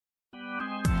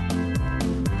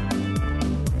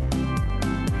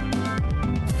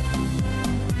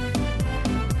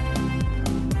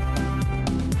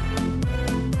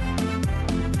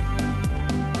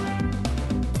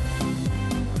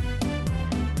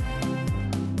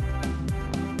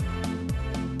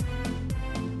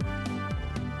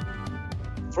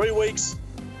3 weeks,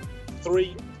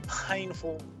 3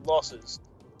 painful losses,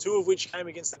 2 of which came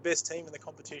against the best team in the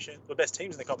competition, the best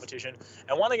teams in the competition,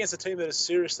 and one against a team that has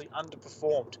seriously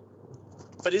underperformed.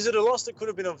 But is it a loss that could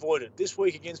have been avoided? This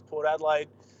week against Port Adelaide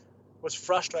was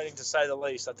frustrating to say the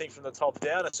least. I think from the top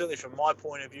down, and certainly from my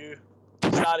point of view,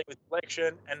 starting with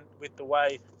selection and with the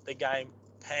way the game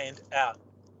panned out.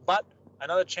 But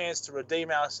another chance to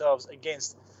redeem ourselves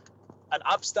against an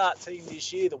upstart team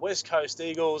this year, the West Coast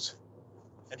Eagles.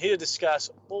 And here to discuss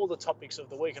all the topics of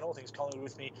the week and all things Collingwood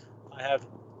with me, I have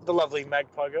the lovely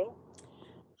Magpie Girl.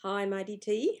 Hi, Mighty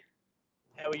T.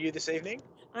 How are you this evening?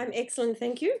 I'm excellent,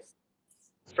 thank you.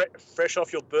 Fresh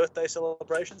off your birthday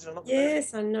celebrations, if I'm not mistaken?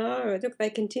 Yes, I know. Look, they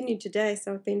continued today,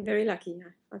 so I've been very lucky.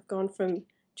 I've gone from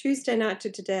Tuesday night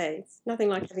to today. It's nothing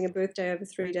like having a birthday over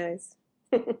 3 days.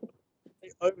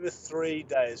 Over 3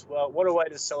 days. Well, what a way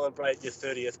to celebrate your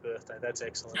 30th birthday. That's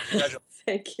excellent. Congratulations.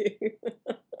 Thank you.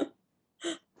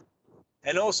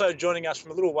 And also joining us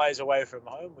from a little ways away from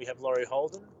home, we have Laurie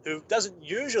Holden, who doesn't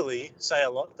usually say a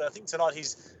lot, but I think tonight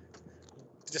he's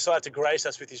decided to grace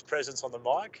us with his presence on the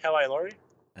mic. How are you, Laurie?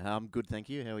 I'm good, thank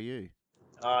you. How are you?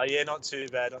 Yeah, not too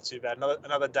bad, not too bad.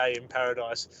 Another day in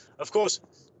paradise. Of course,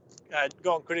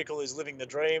 Gone Critical is living the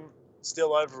dream,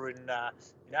 still over in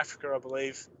Africa, I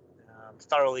believe,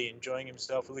 thoroughly enjoying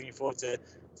himself. We're looking forward to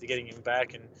getting him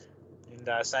back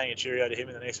and saying a cheerio to him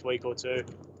in the next week or two.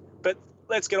 But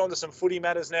let's get on to some footy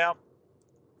matters now.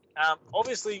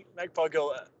 Obviously, Magpie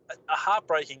Girl, a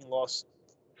heartbreaking loss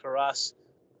for us.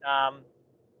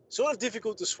 Sort of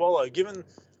difficult to swallow, given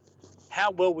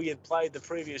how well we had played the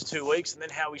previous 2 weeks and then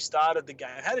how we started the game.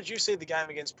 How did you see the game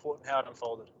against Port and how it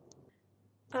unfolded?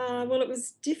 Well, it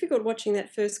was difficult watching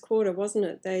that first quarter, wasn't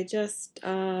it? They just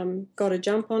got a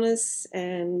jump on us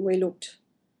and we looked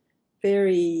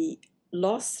very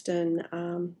lost and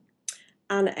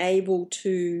unable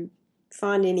to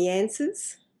find any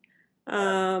answers.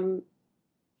 It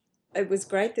was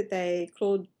great that they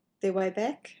clawed their way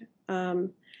back.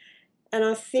 And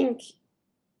I think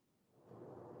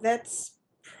that's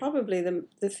probably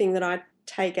the thing that I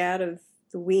take out of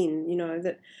the win,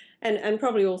 and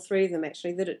probably all three of them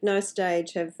actually, that at no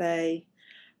stage have they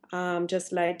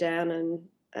just laid down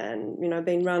and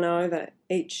been run over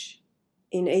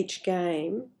in each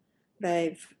game.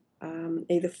 They've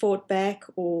either fought back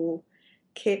or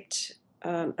kept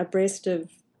abreast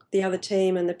of the other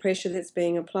team and the pressure that's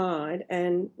being applied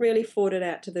and really fought it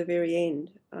out to the very end.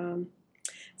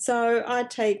 So I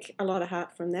take a lot of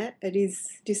heart from that. It is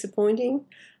disappointing.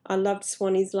 I loved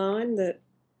Swanee's line that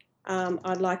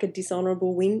I'd like a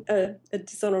dishonourable win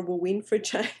for a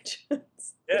change.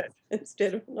 Yeah.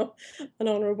 Instead of an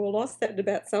honourable loss. That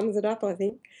about sums it up, I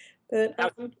think. But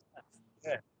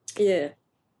yeah,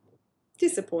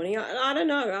 disappointing. I don't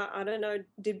know. I don't know.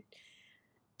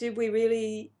 Did we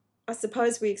really? I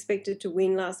suppose we expected to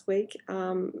win last week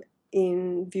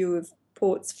in view of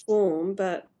Port's form,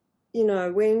 but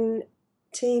when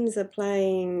teams are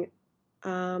playing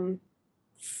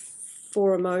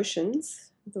for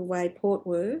emotions, the way Port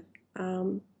were,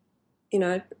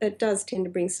 it does tend to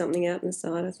bring something out in the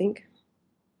side, I think.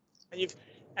 And you've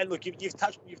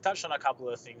touched on a couple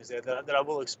of things there that I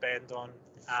will expand on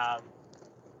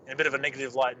in a bit of a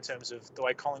negative light in terms of the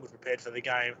way Collingwood prepared for the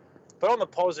game. But on the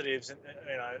positives,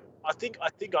 I think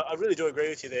I really do agree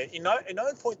with you there. At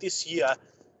no point this year,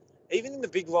 even in the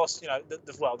big loss,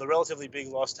 the relatively big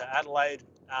loss to Adelaide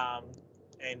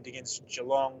and against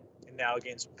Geelong, and now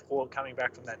against Port, coming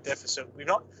back from that deficit,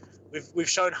 we've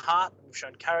shown heart, we've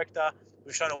shown character,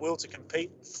 we've shown a will to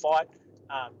compete, fight,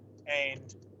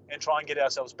 and try and get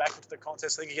ourselves back into the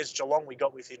contest. I think against Geelong we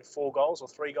got within 4 goals or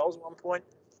 3 goals at one point.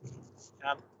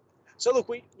 So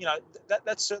look,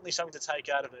 that's certainly something to take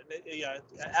out of it.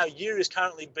 Our year is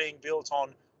currently being built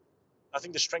on, I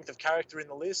think, the strength of character in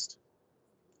the list,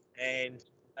 and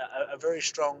a very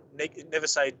strong never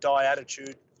say die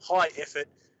attitude, high effort,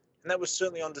 and that was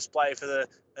certainly on display for the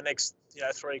next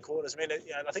 3 quarters. I mean,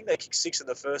 I think they kicked 6 in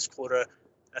the first quarter.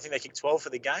 I think they kicked 12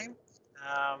 for the game.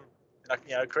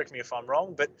 Correct me if I'm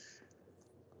wrong, but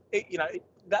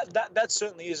that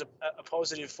certainly is a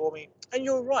positive for me. And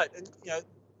you're right. And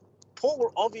Port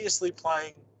were obviously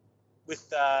playing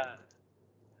with a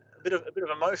bit of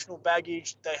emotional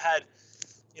baggage. They had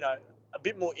a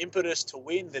bit more impetus to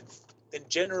win than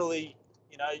generally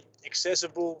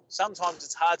accessible. Sometimes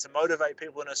it's hard to motivate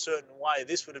people in a certain way.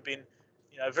 This would have been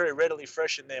very readily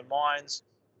fresh in their minds,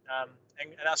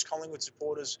 and us Collingwood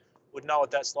supporters would know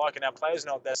what that's like, and our players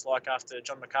know what that's like after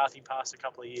John McCarthy passed a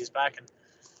couple of years back, and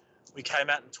we came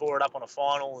out and tore it up on a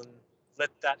final and let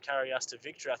that carry us to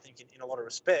victory, I think, in a lot of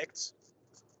respects.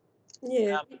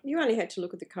 Yeah, Um, you only had to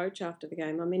look at the coach after the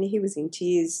game. I mean, he was in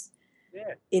tears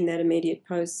yeah, in that immediate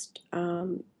post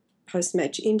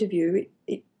match interview.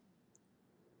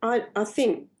 I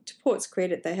think, to Port's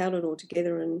credit, they held it all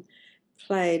together and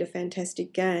played a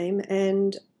fantastic game,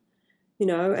 and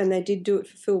and they did do it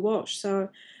for Phil Walsh. So,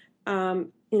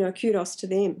 kudos to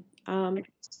them.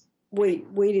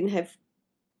 We didn't have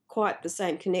quite the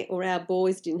same connect, or our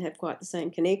boys didn't have quite the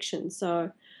same connection.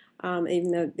 So,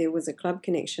 even though there was a club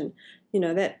connection,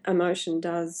 that emotion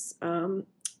does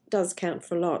count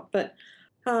for a lot. But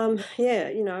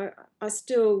yeah, I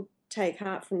still take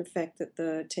heart from the fact that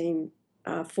the team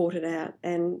fought it out,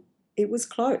 and it was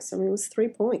close. I mean, it was 3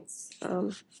 points.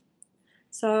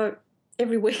 So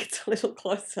every week it's a little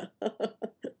closer.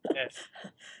 yeah.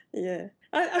 Yeah,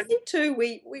 I think too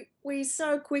we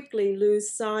so quickly lose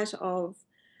sight of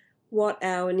what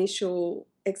our initial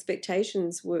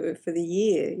expectations were for the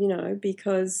year.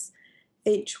 Because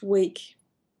each week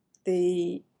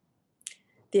the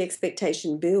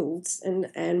expectation builds,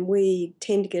 and we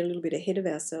tend to get a little bit ahead of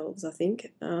ourselves, I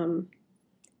think,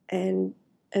 and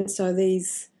so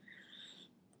these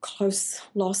close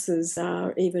losses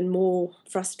are even more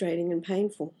frustrating and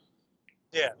painful.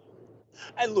 Yeah.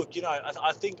 And look,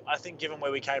 I think given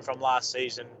where we came from last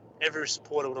season, every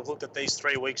supporter would have looked at these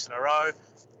 3 weeks in a row,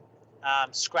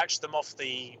 scratched them off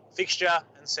the fixture,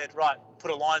 and said, right, put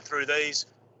a line through these.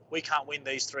 We can't win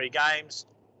these 3 games.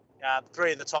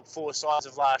 Three of the top 4 sides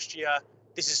of last year.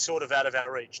 This is sort of out of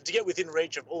our reach. And to get within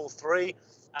reach of all three,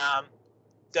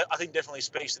 that I think definitely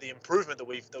speaks to the improvement that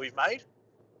we've made.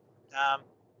 Um,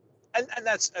 and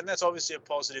that's obviously a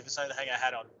positive and something to hang our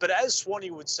hat on. But as Swanee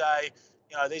would say,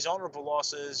 these honourable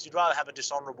losses, you'd rather have a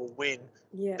dishonourable win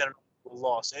Yeah. than an honourable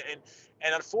loss.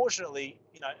 And unfortunately,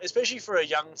 especially for a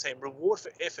young team, reward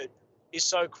for effort is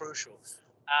so crucial.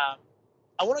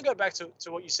 I want to go back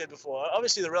to what you said before.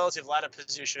 Obviously, the relative ladder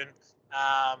position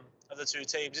of the two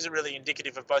teams isn't really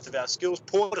indicative of both of our skills.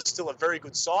 Port is still a very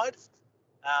good side,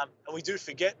 and we do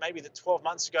forget maybe that 12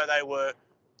 months ago they were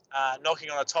knocking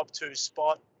on a top 2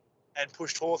 spot and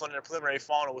pushed Hawthorn in a preliminary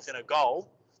final within a goal.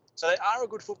 So they are a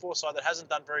good football side that hasn't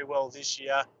done very well this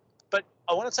year. But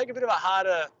I want to take a bit of a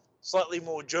harder, slightly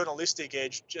more journalistic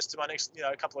edge just to my next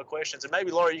couple of questions. And maybe,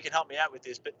 Laurie, you can help me out with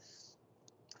this. But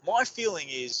my feeling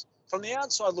is, from the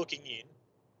outside looking in,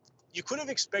 you could have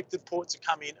expected Port to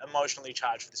come in emotionally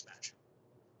charged for this match.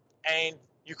 And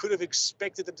you could have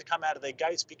expected them to come out of their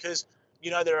gates because,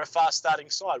 they're a fast-starting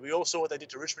side. We all saw what they did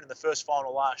to Richmond in the first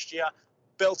final last year.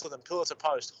 Belted them pillar to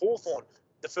post. Hawthorn,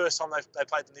 the first time they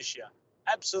played them this year,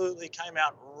 absolutely came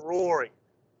out roaring.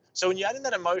 So when you add in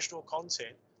that emotional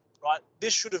content, right,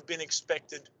 this should have been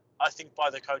expected, I think, by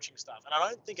the coaching staff. And I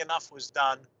don't think enough was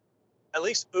done, at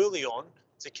least early on,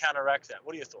 to counteract that.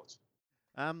 What are your thoughts?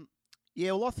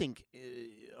 Yeah, well, I think,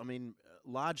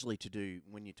 largely to do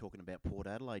when you're talking about Port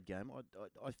Adelaide game,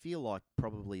 I feel like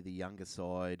probably the younger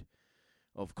side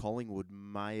of Collingwood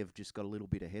may have just got a little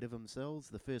bit ahead of themselves.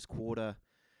 The first quarter,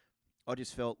 I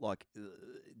just felt like,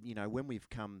 when we've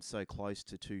come so close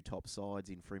to two top sides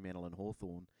in Fremantle and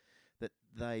Hawthorn, that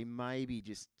they maybe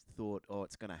just thought, oh,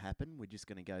 it's going to happen. We're just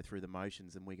going to go through the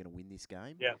motions and we're going to win this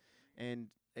game. Yeah. And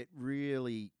it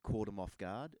really caught them off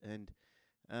guard. And,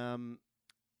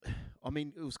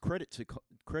 it was credit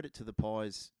to the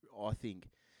Pies, I think,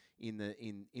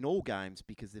 in all games,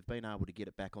 because they've been able to get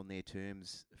it back on their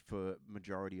terms for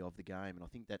majority of the game. And I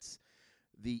think that's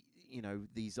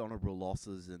these honourable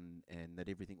losses and that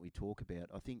everything we talk about.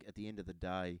 I think at the end of the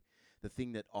day, the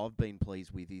thing that I've been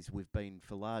pleased with is we've been,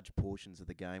 for large portions of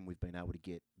the game, we've been able to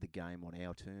get the game on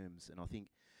our terms. And I think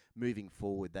moving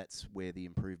forward, that's where the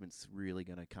improvement's really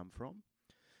going to come from.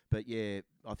 But yeah,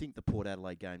 I think the Port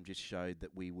Adelaide game just showed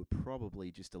that we were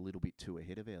probably just a little bit too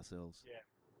ahead of ourselves. Yeah.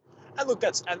 And look,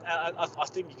 I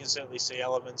think you can certainly see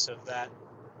elements of that,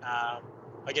 I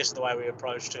guess, in the way we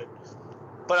approached it.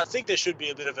 But I think there should be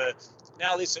a bit of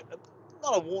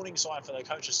not a warning sign for the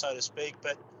coaches, so to speak,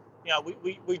 but,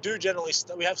 we do generally,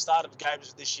 we have started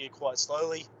games this year quite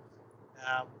slowly.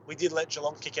 We did let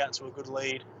Geelong kick out to a good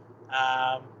lead.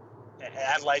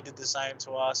 Adelaide did the same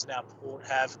to us, and now Port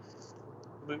have.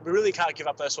 We really can't give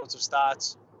up those sorts of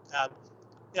starts.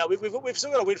 We've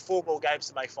still got to win 4 more games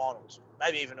to make finals,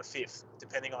 maybe even a 5th,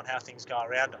 depending on how things go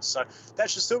around us. So that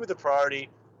should still be the priority.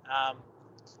 And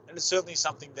it's certainly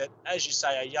something that, as you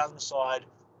say, a young side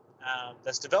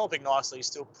that's developing nicely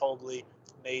still probably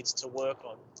needs to work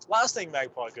on. Last thing,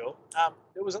 Magpie Girl,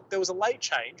 there was a late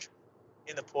change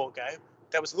in the Port game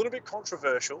that was a little bit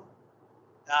controversial.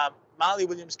 Marley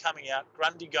Williams coming out,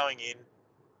 Grundy going in.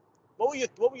 What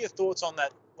were your thoughts on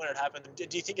that when it happened? Do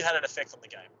you think it had an effect on the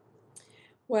game?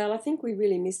 Well, I think we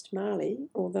really missed Marley,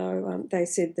 although they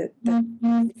said that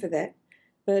for that.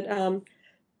 But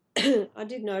I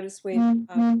did notice when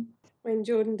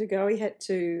Jordan De Goey had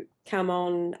to come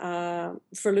on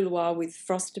for a little while with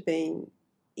Foster being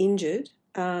injured.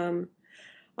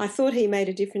 I thought he made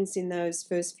a difference in those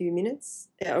first few minutes,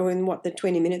 or in the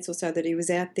 20 minutes or so that he was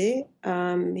out there.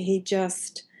 He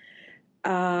just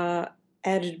added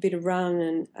a bit of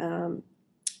run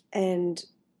and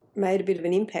made a bit of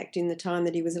an impact in the time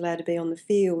that he was allowed to be on the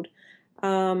field.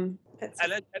 And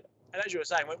as you were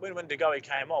saying, when De Goey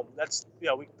came on, that's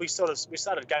we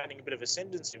started gaining a bit of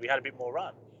ascendancy. We had a bit more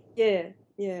run. Yeah.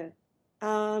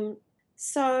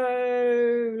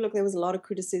 So look, there was a lot of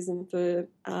criticism for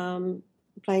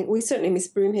playing. We certainly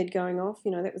missed Broomhead going off.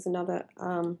 That was another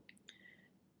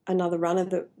runner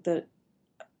that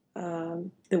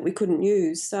we couldn't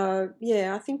use. So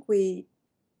yeah, I think we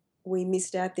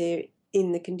missed out there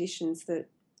in the conditions that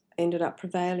ended up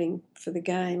prevailing for the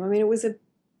game. I mean, it was a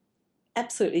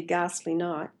absolutely ghastly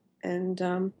night, and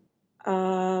I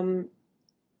don't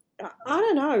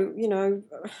know.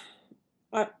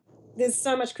 There's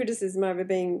so much criticism over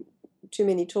being too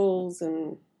many tools,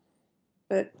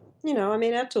 but I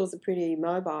mean, our tools are pretty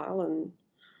mobile,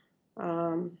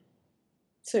 and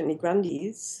certainly Grundy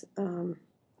is.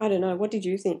 I don't know. What did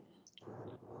you think?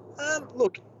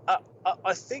 Look,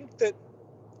 I think that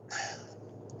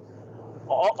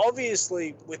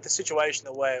obviously with the situation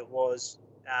the way it was.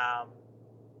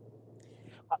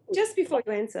 Just before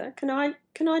you answer, can I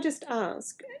just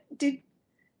ask,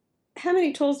 how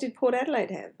many tools did Port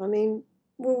Adelaide have? I mean,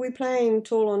 were we playing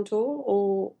tall on tall,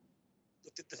 or?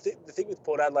 The thing with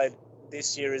Port Adelaide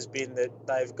this year has been that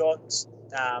they've got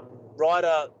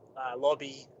Ryder,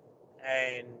 Lobby,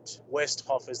 and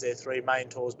Westhoff as their three main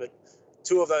tools, but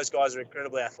two of those guys are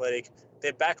incredibly athletic.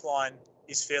 Their back line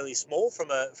is fairly small from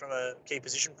a key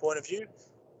position point of view.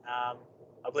 I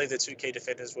believe the two key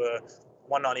defenders were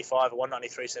 195 or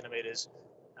 193 centimetres,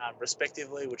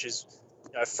 respectively, which is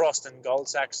Frost and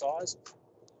Goldsack size.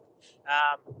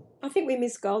 I think we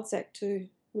missed Goldsack too,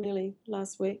 really,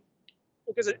 last week.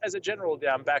 Look, as a general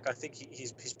down back, I think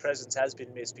his presence has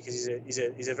been missed because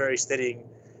he's a very steadying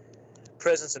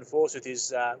presence and force with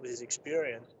his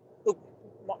experience. Look,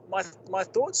 my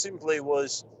thought simply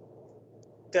was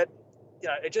that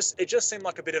it just seemed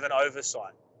like a bit of an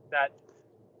oversight that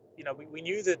we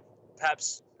knew that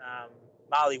perhaps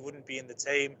Marley wouldn't be in the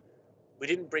team. We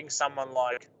didn't bring someone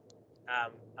like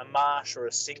a Marsh or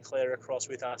a Sinclair across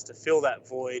with us to fill that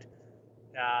void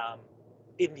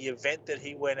in the event that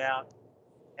he went out.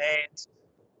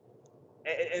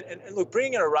 And look,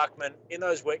 bringing in a ruckman in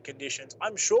those wet conditions,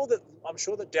 I'm sure that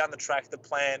down the track the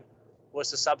plan was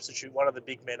to substitute one of the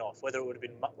big men off, whether it would have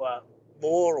been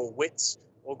Moore or Witts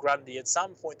or Grundy. At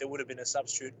some point there would have been a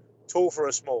substitute, tall for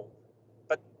a small.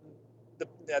 But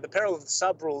the peril of the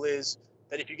sub rule is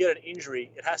that if you get an injury,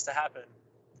 it has to happen.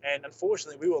 And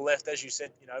unfortunately, we were left, as you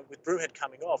said, with Broomhead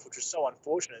coming off, which was so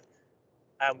unfortunate.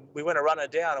 We went a runner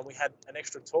down and we had an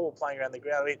extra tall playing around the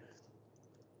ground. I mean,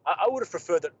 I would have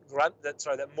preferred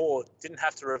that Moore didn't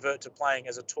have to revert to playing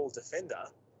as a tall defender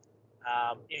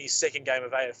in his second game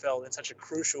of AFL in such a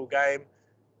crucial game.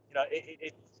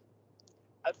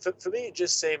 For me, it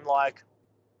just seemed like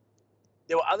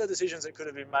there were other decisions that could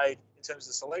have been made in terms of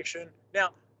the selection.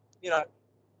 Now,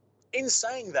 in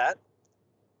saying that,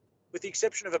 with the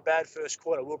exception of a bad first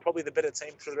quarter, we were probably the better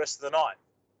team for the rest of the night.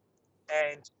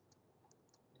 And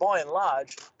by and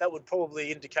large, that would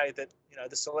probably indicate that,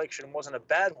 the selection wasn't a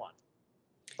bad one.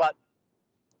 But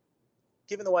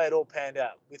given the way it all panned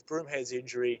out, with Broomhead's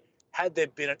injury, had there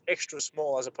been an extra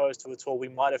small as opposed to a tall, we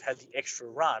might have had the extra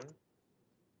run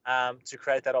to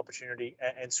create that opportunity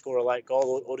and score a late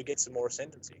goal or to get some more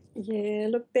ascendancy. Yeah,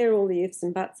 look, they're all the ifs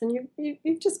and buts, and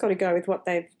you've just got to go with what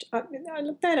they've.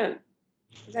 Look, they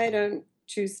don't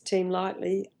choose the team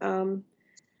lightly, so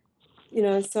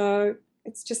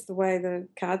it's just the way the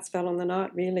cards fell on the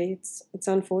night. Really, it's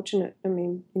unfortunate. I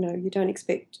mean, you don't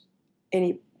expect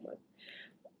any.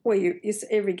 Well, you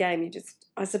every game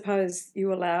I suppose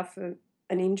you allow for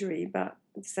an injury, but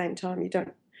at the same time you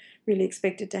don't really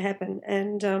expect it to happen,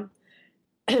 and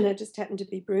it just happened to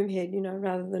be Broomhead,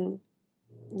 rather than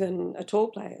a tall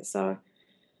player. So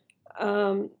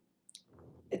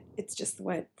it's just the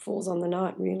way it falls on the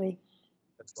night, really.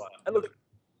 That's right. And look,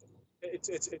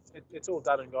 it's all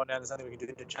done and gone now. There's nothing we can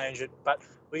do to change it, but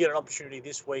we get an opportunity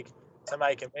this week to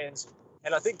make amends.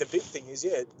 And I think the big thing is,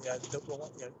 it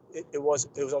was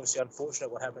obviously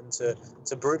unfortunate what happened to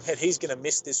Broomhead. He's going to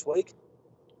miss this week.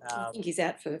 I think he's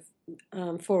out for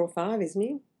 4 or 5, isn't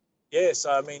he? Yeah.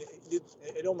 So I mean,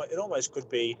 it almost could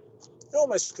be it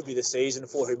almost could be the season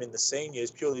for him in the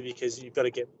seniors, purely because you've got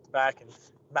to get back and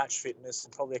match fitness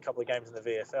and probably a couple of games in the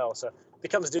VFL. So it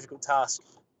becomes a difficult task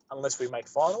unless we make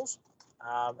finals.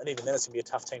 And even then, it's going to be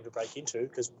a tough team to break into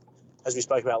because, as we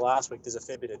spoke about last week, there's a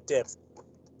fair bit of depth.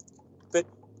 But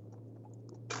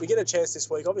we get a chance this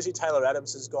week. Obviously, Taylor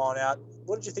Adams has gone out.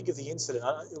 What did you think of the incident?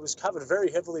 It was covered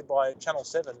very heavily by Channel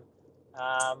 7.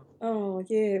 Oh,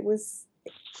 yeah, it was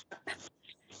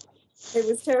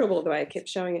terrible the way it kept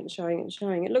showing it and showing it and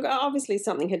showing it. Look, obviously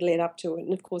something had led up to it,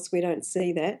 and of course we don't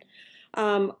see that.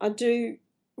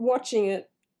 Watching it,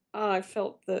 I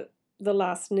felt that the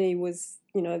last knee was,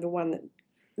 the one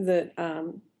that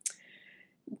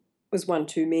was one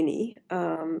too many,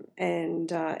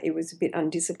 and it was a bit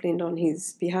undisciplined on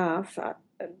his behalf.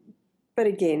 But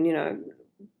again,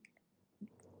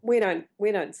 we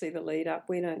don't see the lead up.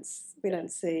 We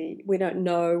don't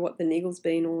know what the niggle's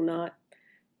been all night.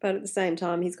 But at the same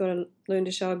time, he's got to learn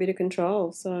to show a bit of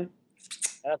control. So,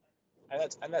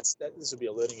 this will be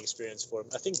a learning experience for him.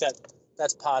 I think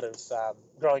that's part of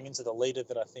growing into the leader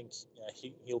that I think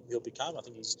he'll become. I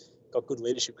think he's got good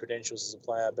leadership credentials as a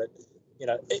player. But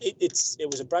it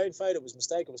was a brain fade. It was a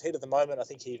mistake. It was heat of the moment. I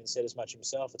think he even said as much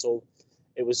himself.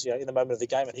 It was in the moment of the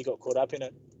game, and he got caught up in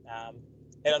it.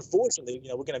 And unfortunately,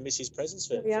 we're going to miss his presence.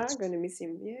 We are going to miss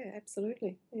him. Yeah,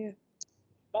 absolutely. Yeah.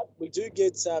 But we do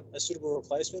get a suitable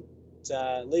replacement.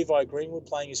 Levi Greenwood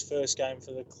playing his first game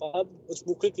for the club.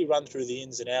 We'll quickly run through the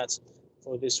ins and outs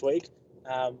for this week.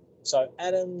 So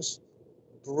Adams,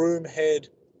 Broomhead,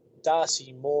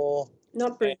 Darcy Moore.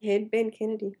 Not Broomhead, Ben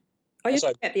Kennedy. Oh, you're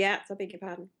talking about the outs. I beg your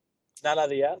pardon. No,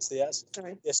 the outs.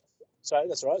 Sorry. Yes, so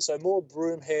that's all right. So Moore,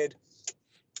 Broomhead,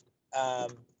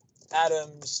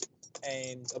 Adams,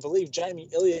 and I believe Jamie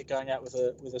Elliott going out with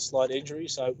a slight injury.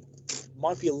 So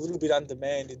might be a little bit on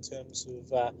demand in terms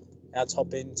of our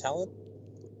top end talent.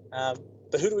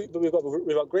 But we've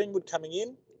got Greenwood coming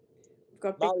in. We've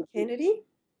got Ben Kennedy.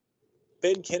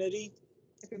 Ben Kennedy.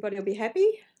 Everybody will be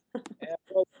happy.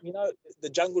 Well, the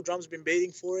Jungle Drum's been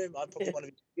beating for him. I'm probably one of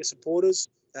his biggest supporters.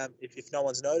 If no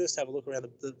one's noticed, have a look around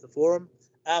the forum.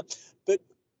 But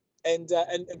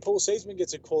Paul Seaman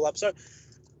gets a call up. So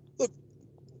look,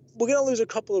 we're going to lose a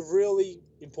couple of really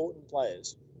important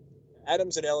players.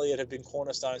 Adams and Elliott have been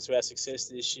cornerstones to our success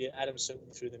this year. Adams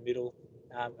certainly through the middle.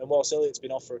 And whilst Elliott's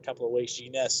been off for a couple of weeks,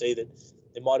 you can now see that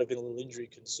there might have been a little injury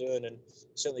concern, and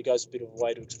certainly goes a bit of a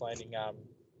way to explaining a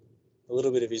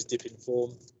little bit of his dip in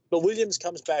form. But Williams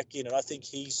comes back in, and I think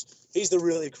he's the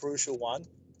really crucial one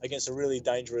against a really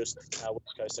dangerous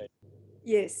West Coast team.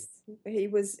 Yes, he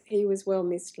was well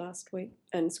missed last week,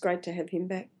 and it's great to have him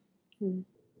back.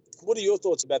 What are your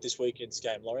thoughts about this weekend's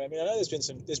game, Laurie? I mean, I know there's been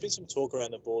some talk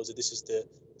around the boards that this is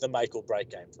the make or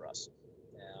break game for us.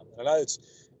 I know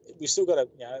we've still got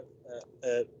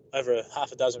over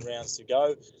half a dozen rounds to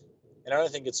go, and I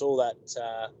don't think it's all that.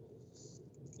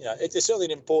 It's certainly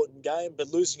an important game, but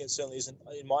losing it certainly isn't,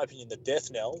 in my opinion, the death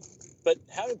knell. But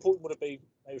how important would it be,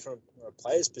 maybe from a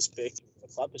player's perspective, a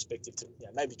club perspective, to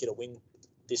maybe get a win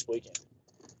this weekend?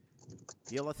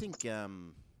 Yeah, well, I think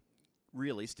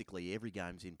realistically, every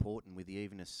game's important with the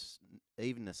evenness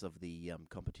of the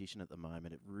competition at the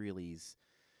moment. It really is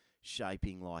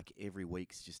shaping like every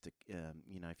week's just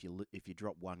if you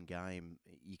drop one game,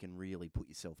 you can really put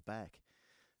yourself back.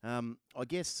 I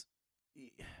guess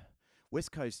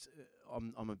West Coast,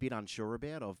 I'm a bit unsure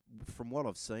about. From what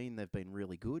I've seen, they've been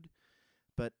really good,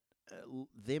 but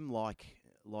them like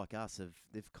us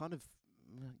they've kind of,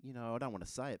 I don't want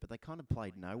to say it, but they kind of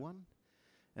played no one,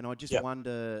 and I just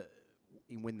wonder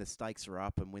when the stakes are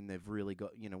up and when they've really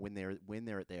got, when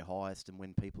they're at their highest and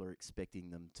when people are expecting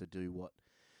them to do what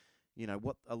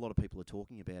a lot of people are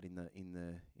talking about in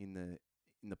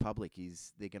the public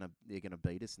is they're gonna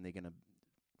beat us and they're gonna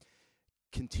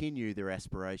continue their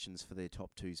aspirations for their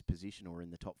top two's position or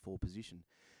in the top four position.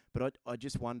 But I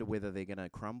just wonder whether they're going to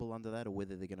crumble under that or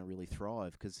whether they're going to really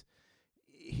thrive, because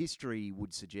history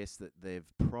would suggest that they're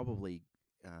probably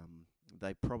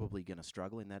going to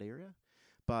struggle in that area.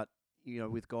 But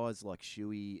with guys like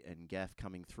Shuey and Gaff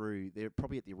coming through, they're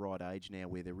probably at the right age now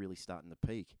where they're really starting to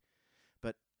peak.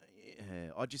 But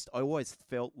I always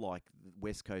felt like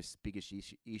West Coast's biggest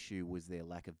issue was their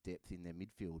lack of depth in their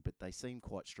midfield, but they seem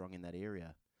quite strong in that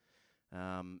area.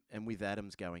 And with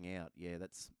Adams going out,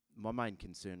 that's my main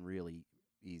concern really,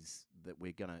 is that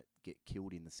we're going to get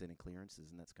killed in the centre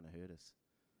clearances, and that's going to hurt us.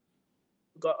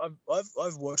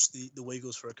 I've watched the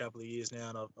Weagles for a couple of years now,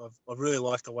 and I've really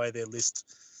liked the way their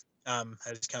list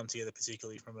has come together,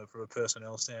 particularly from a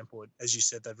personnel standpoint. As you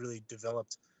said, they've really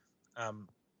developed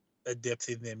a depth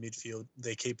in their midfield.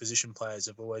 Their key position players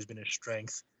have always been a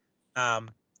strength.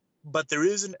 But there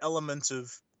is an element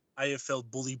of AFL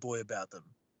bully boy about them.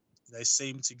 They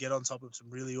seem to get on top of some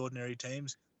really ordinary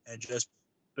teams and just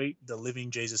beat the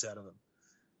living Jesus out of them.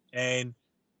 And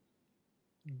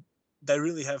they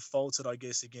really have faltered, I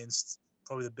guess, against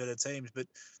probably the better teams. But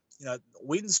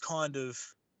wins kind of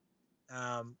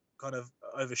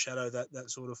overshadow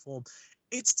that sort of form.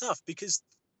 It's tough because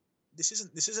this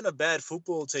isn't a bad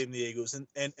football team, the Eagles, and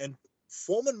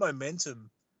form and momentum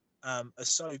are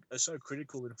so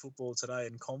critical in football today,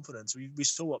 and confidence. We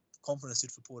saw what confidence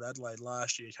did for Port Adelaide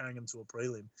last year, carrying them to a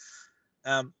prelim.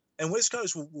 And West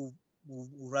Coast will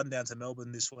run down to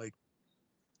Melbourne this week.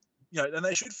 And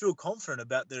they should feel confident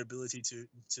about their ability to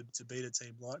beat a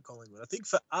team like Collingwood. I think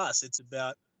for us, it's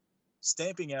about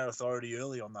stamping our authority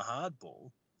early on the hard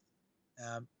ball,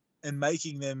 and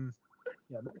making them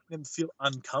feel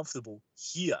uncomfortable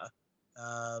here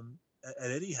at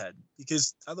Etihad.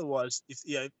 Because otherwise, if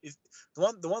the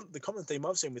common theme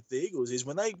I've seen with the Eagles is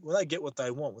when they get what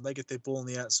they want, when they get their ball on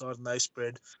the outside and they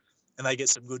spread, and they get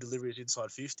some good deliveries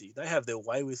inside 50, they have their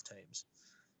way with teams.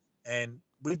 And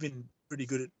we've been pretty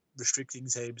good at restricting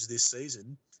teams this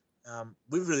season.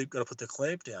 We've really got to put the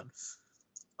clamp down.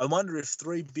 I wonder if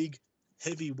 3 big,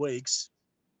 heavy weeks,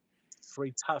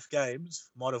 3 tough games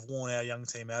might have worn our young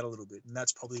team out a little bit, and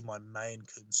that's probably my main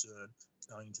concern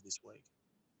going into this week.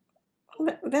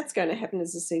 Well, that's going to happen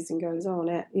as the season goes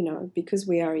on, because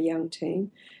we are a young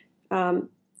team. And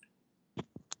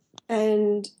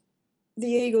the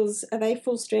Eagles, are they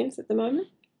full strength at the moment?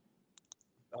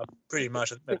 Pretty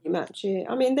much. Pretty much, yeah.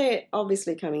 I mean, they're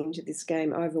obviously coming into this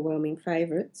game overwhelming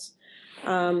favourites.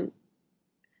 How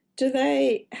do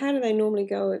they normally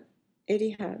go at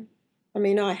Etihad? I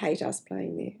mean, I hate us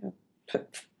playing there.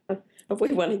 Have we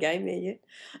won a game there yet?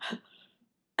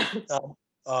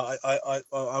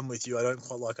 I'm with you. I don't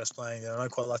quite like us playing there. I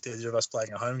don't quite like the idea of us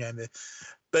playing a home game there.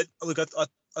 But look, I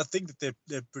think that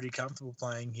they're pretty comfortable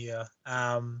playing here.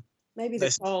 Maybe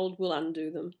the cold will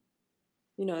undo them.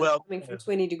 Coming from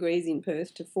 20 degrees in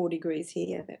Perth to 4 degrees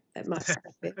here, that might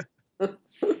be yeah,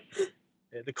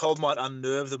 the cold might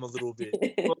unnerve them a little bit. I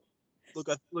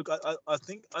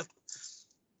think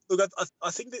that,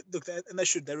 and they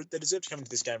deserve to come into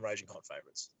this game raging hot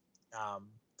favourites.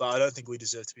 But I don't think we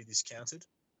deserve to be discounted.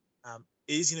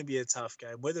 It is going to be a tough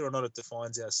game. Whether or not it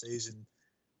defines our season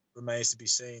remains to be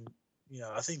seen.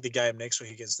 I think the game next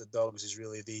week against the Dogs is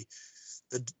really the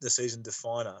season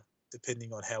definer,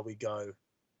 depending on how we go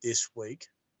this week.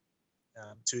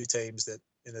 2 teams that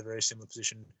in a very similar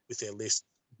position with their list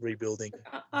rebuilding.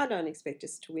 I don't expect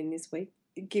us to win this week,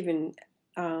 given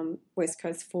West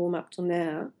Coast form up till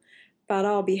now. But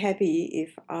I'll be happy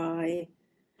if I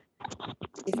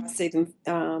see them,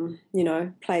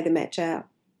 play the match out.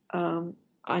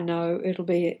 I know it'll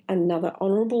be another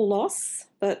honourable loss,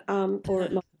 but or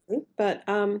it might be, but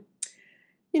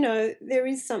there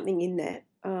is something in that,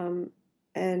 and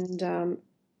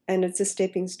it's a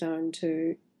stepping stone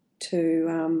to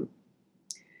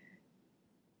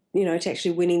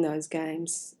actually winning those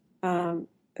games.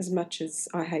 As much as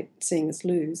I hate seeing us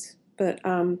lose, but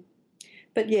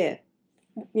yeah,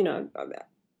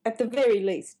 at the very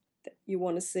least, you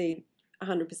want to see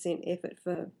 100% effort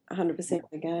for 100% of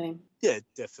the game. Yeah,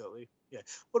 definitely. Yeah.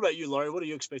 What about you, Laurie? What are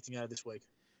you expecting out of this week?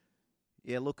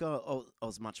 Yeah, look, I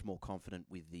was much more confident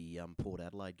with the Port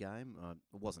Adelaide game. I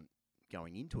wasn't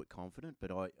going into it confident, but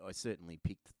I certainly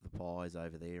picked the Pies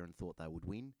over there and thought they would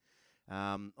win.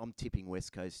 I'm tipping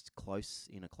West Coast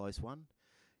in a close one.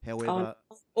 However,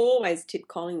 I always tip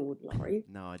Collingwood, Laurie.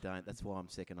 No, I don't. That's why I'm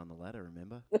second on the ladder,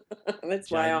 remember? That's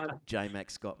why I'm...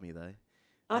 J-Max got me, though.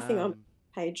 I think I'm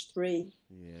page 3.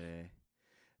 Yeah.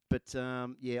 But, I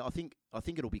think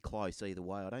it'll be close either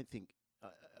way. I don't think...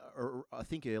 I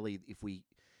think early, if we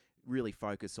really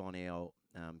focus on our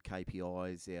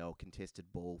KPIs, our contested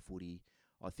ball footy,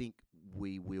 I think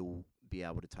we will be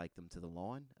able to take them to the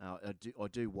line. I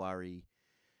do worry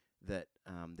that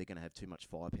they're going to have too much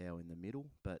firepower in the middle,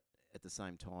 but at the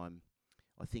same time,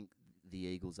 I think the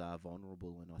Eagles are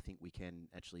vulnerable, and I think we can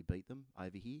actually beat them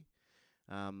over here.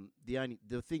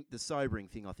 The sobering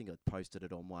thing, I think I posted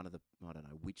it on one of I don't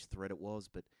know which thread it was,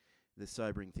 but the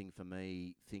sobering thing for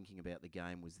me, thinking about the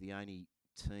game, was the only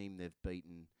team they've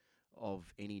beaten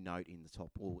of any note in the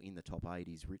top 8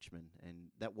 is Richmond,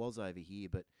 and that was over here,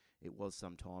 but it was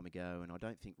some time ago, and I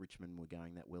don't think Richmond were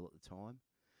going that well at the time.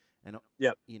 And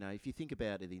if you think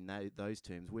about it in those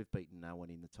terms, we've beaten no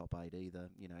one in the top 8 either,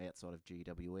 outside of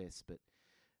GWS. But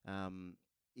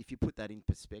if you put that in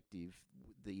perspective,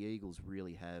 the Eagles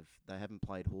really haven't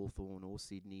played Hawthorn or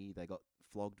Sydney. They got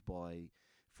flogged by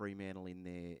Fremantle in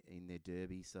their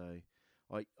derby. So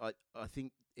I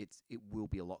think it will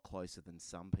be a lot closer than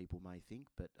some people may think,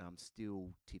 but still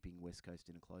tipping West Coast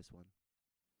in a close one.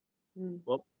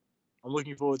 Well, I'm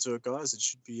looking forward to it, guys. It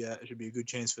should be a good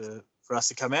chance for us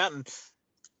to come out and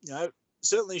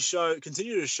certainly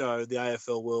continue to show the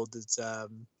AFL world that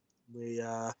we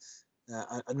are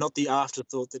not the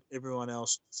afterthought that everyone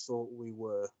else thought we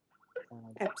were.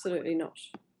 Absolutely not.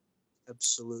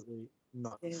 Absolutely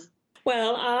not. Yeah.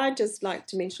 Well, I'd just like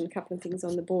to mention a couple of things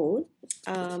on the board.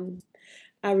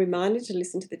 A reminder to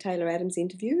listen to the Taylor Adams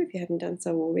interview if you haven't done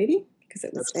so already, because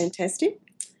it was fantastic.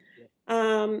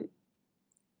 Yeah.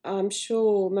 I'm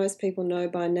sure most people know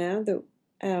by now that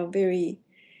our very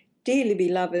dearly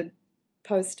beloved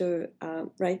poster,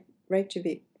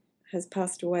 Reykjavik, has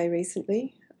passed away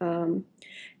recently.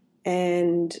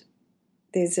 And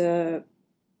there's a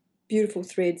beautiful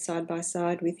thread side by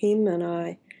side with him, and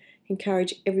I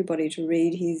encourage everybody to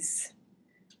read his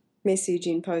message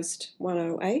in post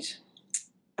 108.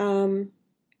 And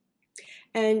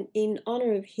in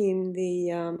honour of him,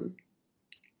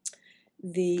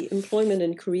 the employment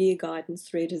and career guidance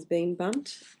thread has been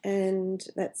bumped, and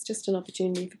that's just an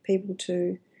opportunity for people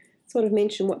to sort of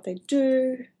mention what they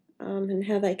do and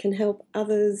how they can help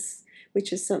others,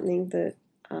 which is something that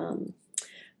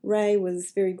Ray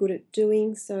was very good at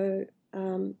doing. So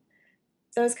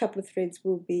those couple of threads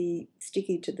will be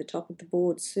sticky to the top of the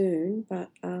board soon, but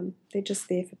they're just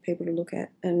there for people to look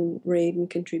at and read and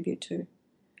contribute to.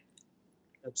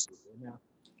 Absolutely. Now,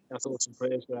 our thoughts and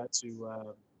prayers go out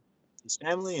to his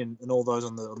family and all those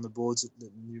on the boards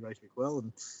that knew Reykjavik well.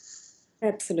 And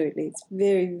absolutely, it's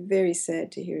very, very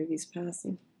sad to hear of his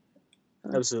passing.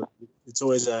 Absolutely, it's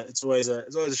always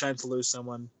a shame to lose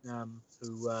someone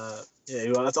who I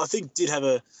think did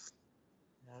have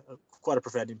quite a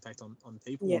profound impact on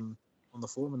people on the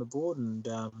forum and the board, and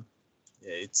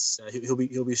it's he'll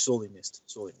be sorely missed.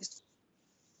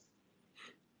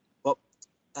 Well,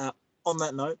 on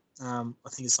that note, I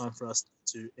think it's time for us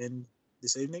to end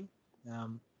this evening.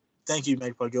 Thank you,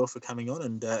 Magpie Girl, for coming on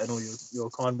and all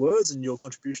your kind words and your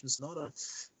contributions tonight. I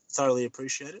thoroughly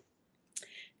appreciate it.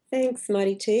 Thanks,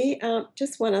 Mighty T.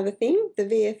 Just one other thing, the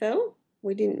VFL,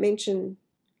 we didn't mention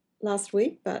last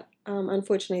week, but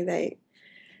unfortunately they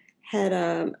had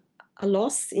a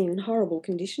loss in horrible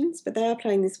conditions, but they are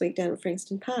playing this week down at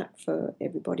Frankston Park for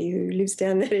everybody who lives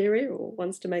down that area or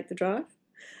wants to make the drive.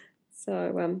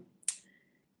 So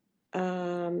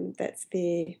that's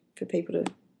there for people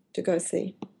to go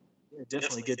see. Yeah,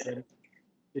 definitely get down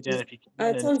if you can.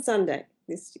 It's on Sunday,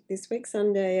 this week,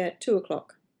 Sunday at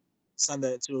 2:00.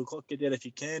 Sunday at 2:00. Get down if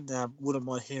you can. Wouldn't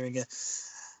mind hearing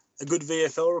a good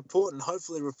VFL report and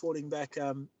hopefully reporting back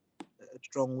a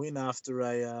strong win after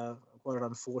quite an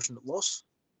unfortunate loss.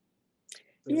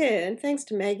 Yeah, and thanks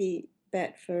to Maggie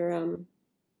Batt for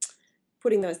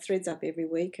putting those threads up every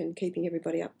week and keeping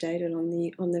everybody updated on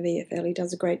the VFL. He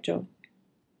does a great job.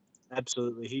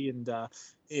 Absolutely, he and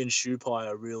Shupai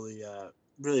are really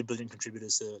brilliant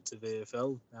contributors to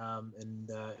VFL and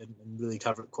really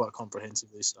cover it quite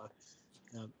comprehensively. So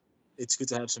it's good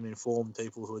to have some informed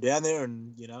people who are down there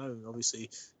and obviously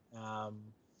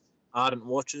ardent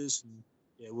watchers and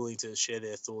willing to share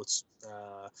their thoughts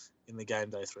in the game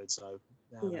day thread. So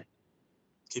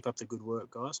keep up the good work,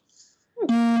 guys.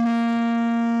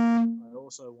 I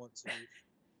also want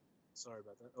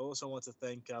to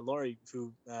thank Laurie,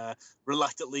 who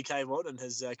reluctantly came on and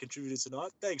has contributed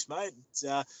tonight. Thanks, mate.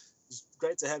 It's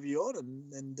great to have you on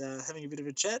and having a bit of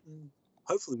a chat, and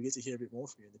hopefully we get to hear a bit more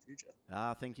from you in the future.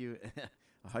 Thank you.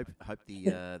 I hope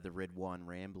the red wine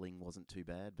rambling wasn't too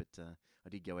bad, but I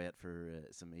did go out for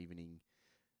some evening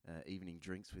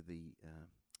drinks with the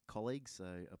colleagues,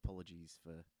 so apologies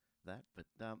for that. But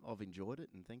I've enjoyed it,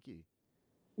 and thank you.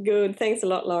 Good. Thanks a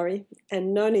lot, Laurie.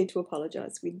 And no need to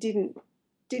apologise. We didn't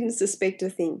suspect a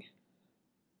thing.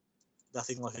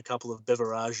 Nothing like a couple of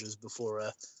beverages before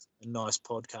a nice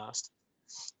podcast.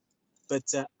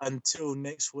 But until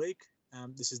next week,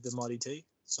 this is the Mighty T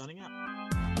signing out.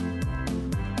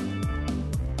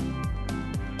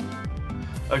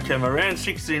 Okay, my round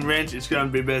 16 rant is going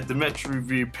to be about the match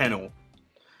review panel.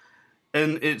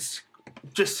 And it's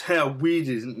just how weird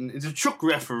it is. It's a chook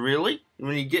raffer, really.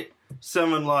 When you get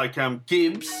someone like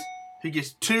Gibbs, who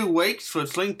gets 2 weeks for a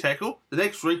sling tackle, the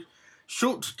next week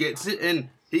Schultz gets it and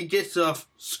he gets off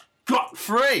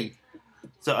scot-free.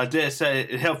 So I dare say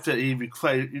it helps that they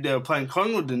were playing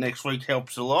Collingwood the next week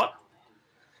helps a lot.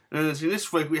 And then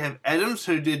this week we have Adams,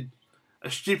 who did a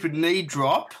stupid knee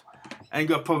drop and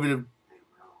got probably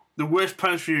the worst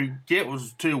punishment you get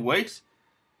was 2 weeks.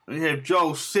 And you have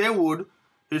Joel Selwood,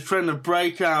 who's trying to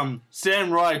break Sam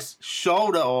Wright's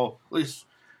shoulder, or at least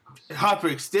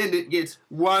hyperextend it, gets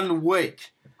 1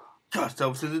 week. Gosh,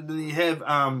 so then you have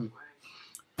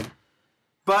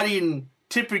Buddy and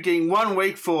Tippett getting 1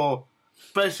 week for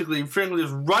basically Franklin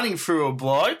just running through a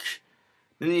bloke.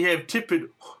 Then you have Tippett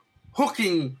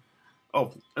hooking,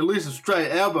 at least a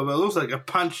straight elbow, but it looks like a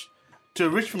punch to a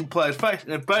Richmond player's face,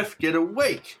 and they both get a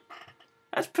week.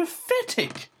 That's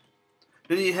pathetic.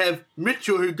 Then you have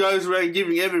Mitchell, who goes around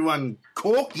giving everyone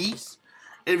corkies.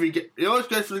 He always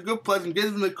goes for the good players and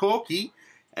gives them the corky,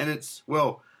 and it's,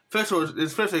 well, first of all, it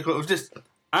was just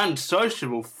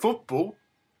unsociable football.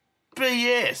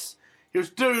 BS. He was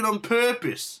doing it on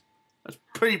purpose. That's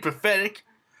pretty pathetic.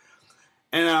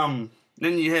 And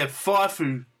then you have Fife,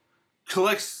 who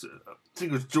collects, I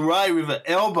think it was Duray, with an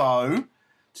elbow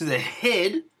to the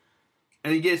head,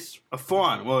 and he gets a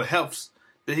fine. Well, it helps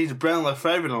that he's a Brownlow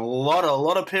favourite, and a lot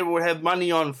of people would have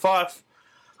money on Fife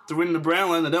to win the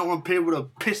Brownlow, and they don't want people to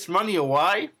piss money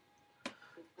away.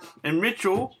 And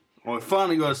Mitchell,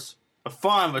 finally got a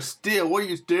fine, but still, what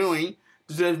he's doing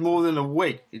deserves more than a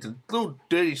week. He's a little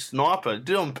dirty sniper,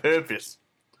 did it on purpose.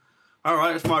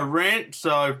 Alright, that's my rant,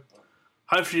 so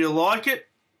hopefully you like it,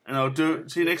 and I'll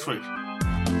see you next week.